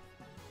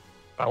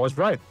 I was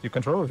right. You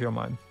control it with your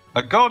mind.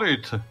 I got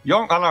it.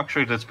 Young, and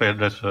actually, that's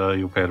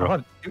you, Pedro. Come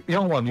on,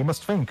 young one, you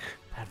must think.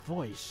 That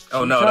voice.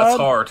 Oh no, that's Cheetan?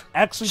 hard.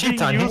 Actually being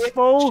Cheetan, he-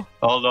 useful?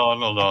 Hold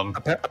on.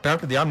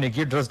 Apparently, the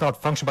Omnigear does not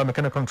function by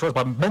mechanical controls,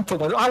 but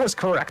mental. I was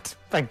correct.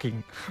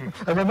 Thanking.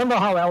 And remember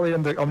how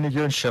alien the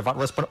Omnigear and Shiva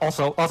was, but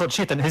also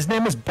Cheetan. His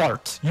name is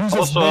Bart. Use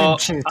his name,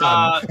 Also,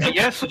 Cheetan.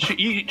 yes,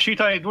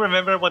 Cheetah, I do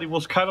remember, but it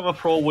was kind of a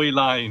throwaway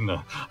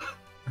line.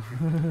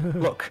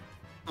 Look,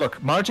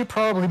 Margie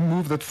probably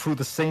moved it through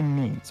the same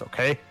means,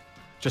 okay?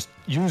 Just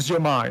use your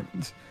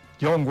mind.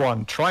 Young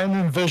one, try and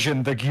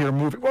envision the gear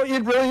moving. Well,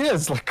 it really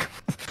is, like,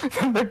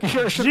 the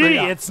gear should Gee,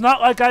 react. it's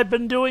not like I've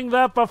been doing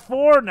that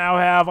before now,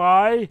 have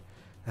I?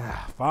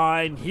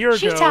 Fine, here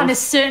Cheetan goes. is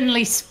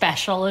certainly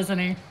special, isn't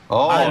he?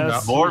 Oh,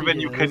 Yes, more he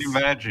than you can is.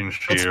 imagine,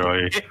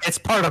 Shiroi. It's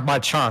part of my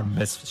charm,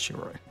 Miss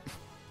Shiroi.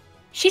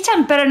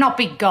 Cheetan better not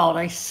be God,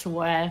 I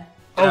swear.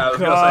 Oh I was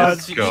gonna god,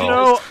 say, go. you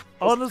know,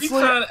 honestly,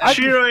 Cheetan I,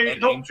 Shiroi,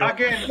 no, Angel.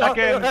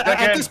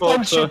 At this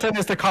point, folks. Cheetan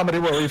is the comedy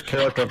relief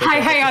character.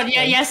 Hang on,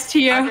 yeah, yes to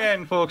you.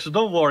 Again, folks,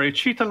 don't worry.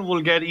 Cheetan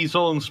will get his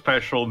own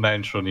special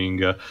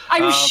mentioning.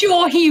 I'm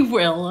sure he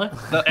will.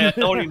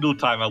 Only due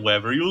time,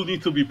 however. You'll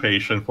need to be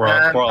patient for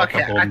Okay, a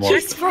couple I more.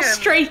 It's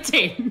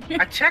frustrating.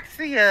 I checked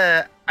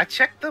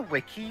the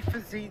wiki for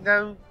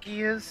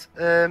Xenogears.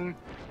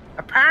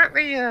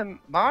 Apparently,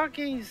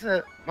 Margie's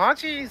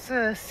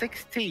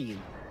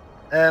 16.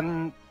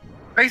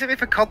 Basically,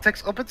 for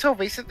context, up until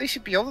recently,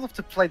 she'd be old enough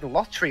to play the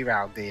lottery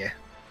round here.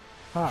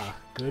 Ah,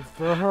 good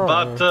for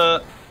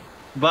her.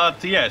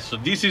 But yes,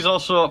 this is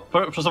also,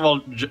 first of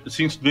all,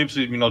 since this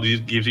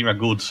gives him a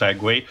good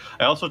segue,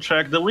 I also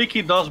checked, the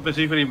wiki does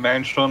specifically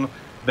mention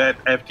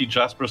that FT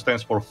Jasper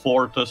stands for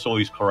fort, so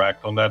he's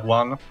correct on that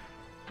one.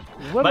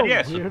 What but a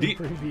yes, weird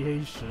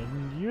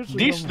abbreviation.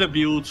 Usually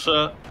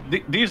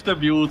this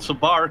debuts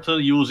Bart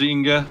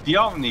using the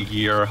Omni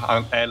Gear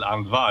and El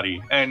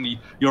Andvari, and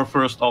your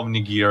first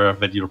Omni Gear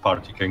that your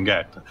party can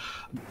get.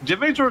 The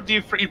major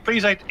difference, it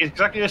plays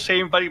exactly the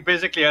same, but it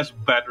basically has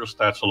better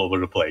stats all over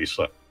the place.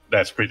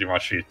 That's pretty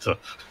much it.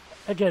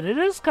 Again, it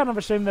is kind of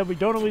a shame that we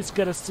don't always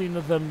get a scene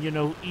of them,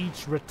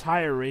 each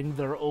retiring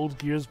their old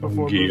gears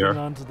before moving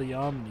on to the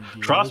Omni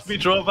Gears. Trust me,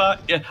 Jova.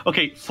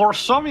 Okay, for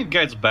some it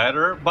gets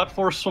better, but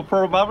for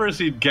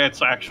others it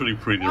gets actually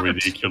pretty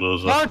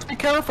ridiculous. Bart, be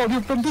careful!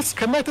 You've been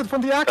disconnected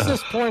from the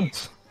access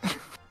point.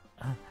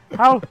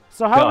 How?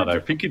 God, I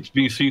think it's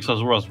been since I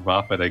was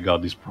rough that I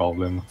got this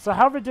problem. So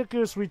how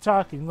ridiculous are we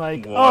talking?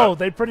 Like, oh,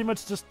 they pretty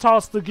much just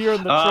toss the gear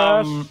in the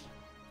trash.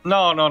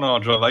 No,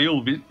 Jova,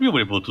 you'll be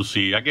able to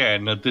see.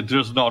 Again,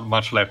 there's not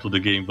much left to the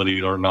game, believe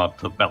it or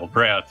not, well,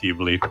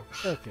 relatively.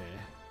 Okay.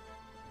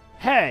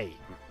 Hey,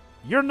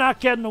 you're not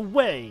getting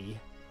away,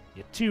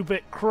 you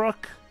two-bit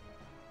crook.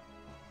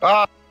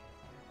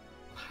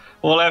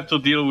 We'll have to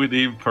deal with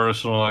him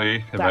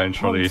personally,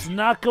 eventually. That punk's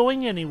not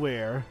going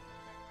anywhere.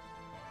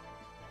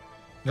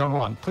 No,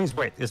 hold on, please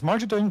wait. Is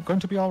Margie going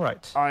to be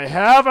alright? I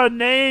have a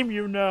name,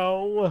 you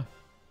know.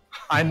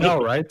 I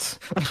know, right?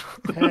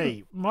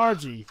 Hey,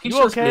 Margie, He's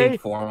you just okay? being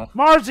formal.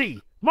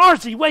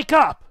 Margie, wake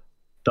up!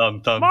 Dun,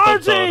 dun,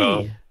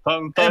 Margie!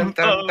 Dun, dun,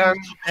 dun, dun.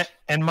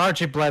 And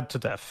Margie bled to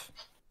death.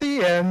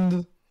 The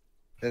end.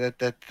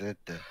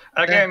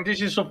 Again, this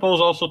is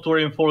supposed also to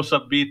reinforce a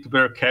bit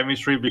their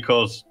chemistry,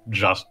 because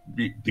just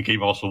the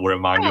game also will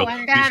remind you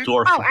these two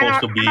are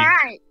supposed to be.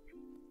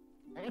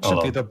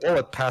 Actually, the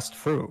bullet passed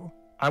through.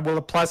 I will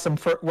apply some.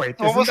 Wait,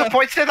 what was the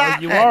point to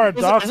that? You are a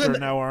doctor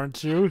now,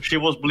 aren't you? She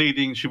was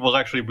bleeding. She was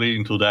actually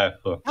bleeding to death.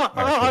 No,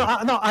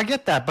 I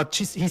get that, but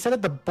he said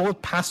that the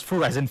bullet passed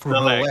through, as in through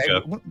her leg.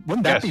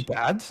 Wouldn't that be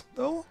bad,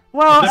 though?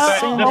 Well,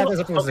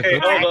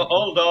 okay,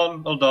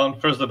 hold on.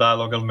 First the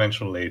dialogue I'll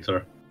mention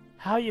later.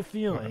 How you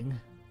feeling?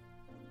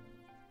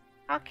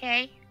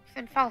 Okay,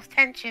 some false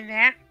tension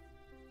there.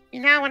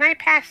 When I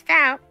passed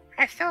out,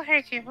 I still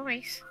heard your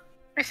voice.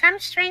 For some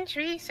strange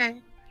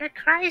reason, your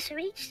cries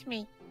reached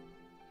me.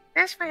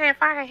 That's why I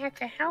thought I had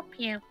to help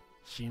you.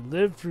 She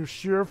lived through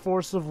sheer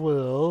force of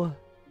will.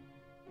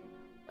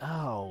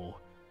 Oh,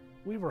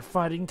 we were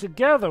fighting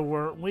together,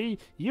 weren't we?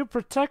 You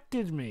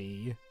protected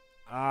me.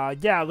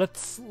 Yeah,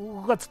 let's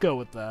go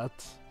with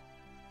that.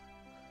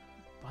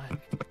 But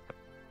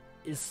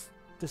is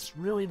this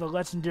really the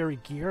legendary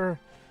gear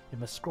in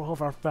the scroll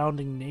of our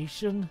founding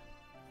nation?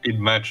 It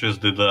matches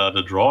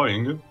the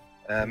drawing.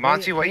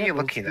 Monty, what are you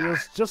looking at?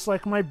 It's just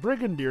like my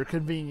Brigandier,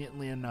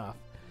 conveniently enough.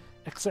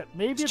 Except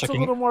maybe it's a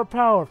little more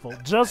powerful.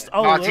 Just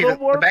a little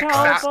more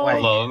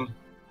powerful.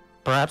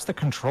 Perhaps the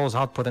controls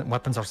output and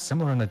weapons are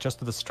similar and adjust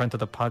to the strength of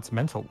the pod's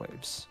mental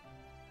waves.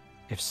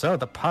 If so,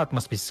 the pod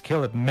must be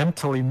skilled at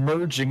mentally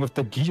merging with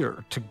the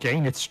gear to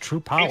gain its true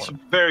power. It's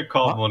very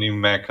common in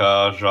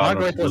mecha genres.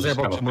 Margaret was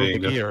able to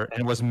move the gear, and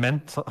it was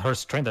her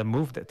strength that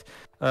moved it.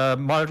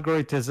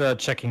 Margaret is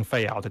checking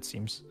Faye out, it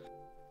seems.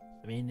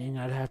 Meaning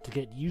I'd have to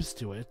get used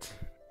to it.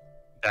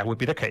 That would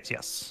be the case,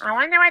 yes. I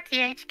wonder what the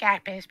age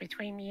gap is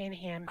between me and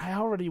him. I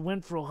already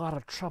went through a lot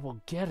of trouble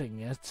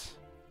getting it.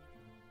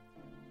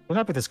 Do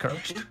not be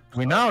discouraged.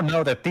 We now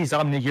know that these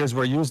Omni-Gears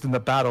were used in the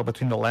battle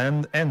between the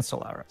Land and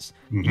Solaris.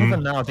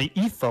 Even now, the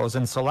Ethos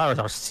and Solaris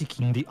are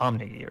seeking the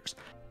Omni-Gears.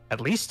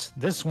 At least,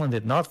 this one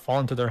did not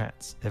fall into their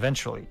hands.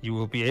 Eventually, you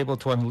will be able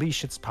to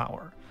unleash its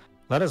power.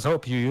 Let us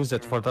hope you use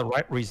it for the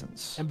right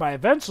reasons. And by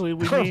eventually,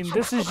 we mean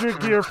this is your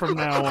gear from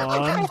now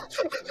on.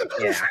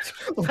 Yeah.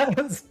 Let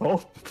us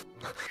hope.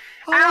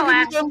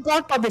 Oh, I'm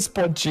back by this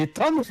point,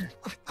 Cheaton.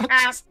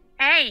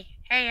 Hey,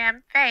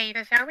 Faye,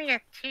 there's only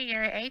a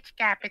 2-year age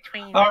gap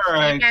between us.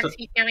 Alright. You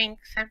fancy doing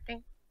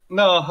something?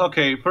 No,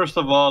 okay, first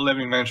of all, let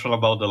me mention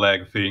about the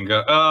leg thing.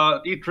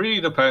 It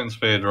really depends,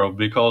 Pedro,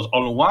 because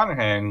on one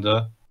hand,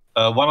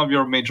 one of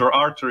your major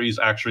arteries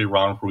actually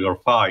run through your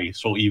thigh,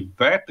 so if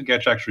that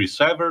gets actually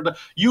severed,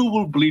 you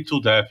will bleed to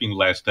death in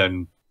less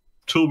than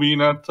 2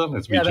 minutes.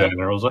 Let's be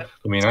generous. 2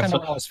 minutes. That's kind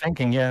of what I was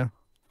thinking, yeah.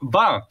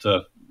 But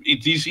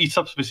it's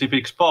a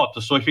specific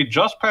spot, so if it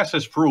just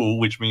passes through,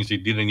 which means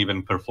it didn't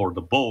even perforate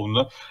the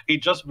bone,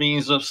 it just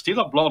means still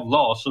a blood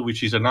loss,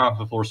 which is enough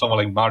for someone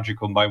like Margie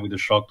combined with the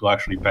shock to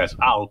actually pass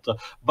out,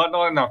 but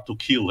not enough to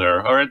kill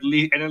her, or at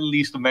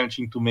least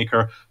managing to make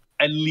her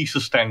at least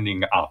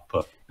standing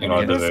up.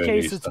 In this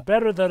case, it's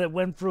better that it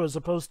went through as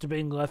opposed to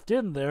being left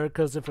in there,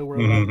 because if it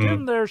were left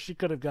in there, she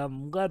could have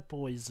gotten lead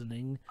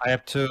poisoning. I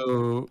have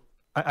to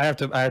I have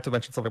to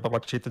mention something about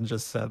what Chetan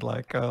just said.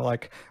 Like, all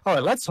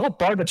right, let's hope,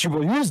 Bart, that you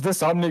will use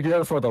this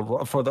Omnigear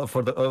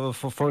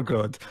for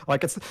good.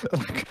 Like, it's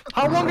like,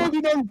 how long have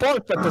you known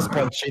Bart at this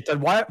point, Chetan?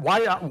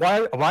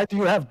 Why do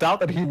you have doubt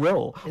that he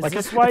will? Is like,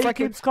 this why he like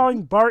keeps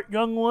calling Bart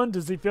Young One?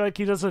 Does he feel like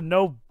he doesn't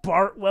know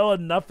Bart well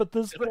enough at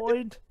this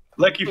point?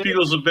 Like he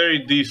feels very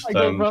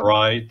distant,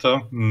 right?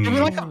 It'd be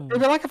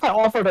like if I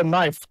offered a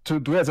knife to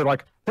Dwiz and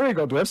like, here you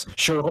go, Dwiz.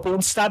 Sure hope you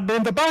won't stab me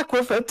in the back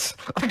with it.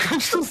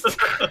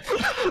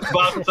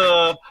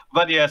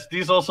 But yes,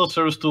 this also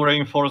serves to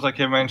reinforce, like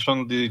I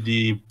mentioned,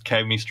 the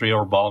chemistry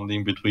or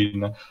bonding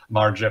between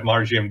Margie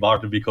and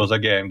Bart, because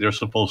again, they're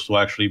supposed to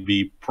actually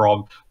be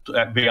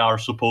they are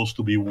supposed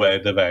to be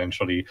wed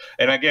eventually.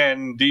 And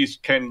again, these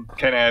can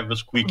have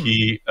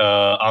squeaky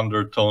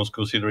undertones,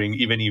 considering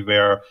even if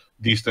they're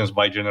distanced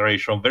by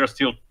generation, they're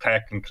still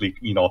technically,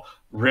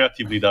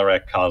 relatively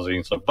direct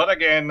cousins. But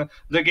again,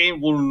 the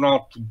game will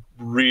not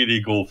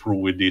really go through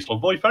with this.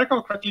 Although, if I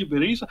recall correctly,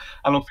 there is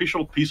an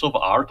official piece of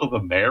art of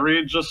a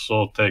marriage,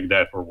 so take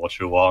that for what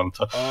you want.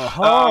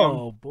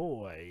 Oh,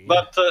 boy.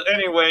 But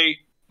anyway,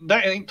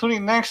 tune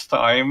in next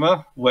time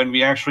when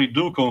we actually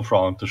do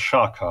confront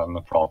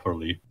Shakan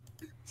properly.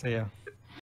 See ya.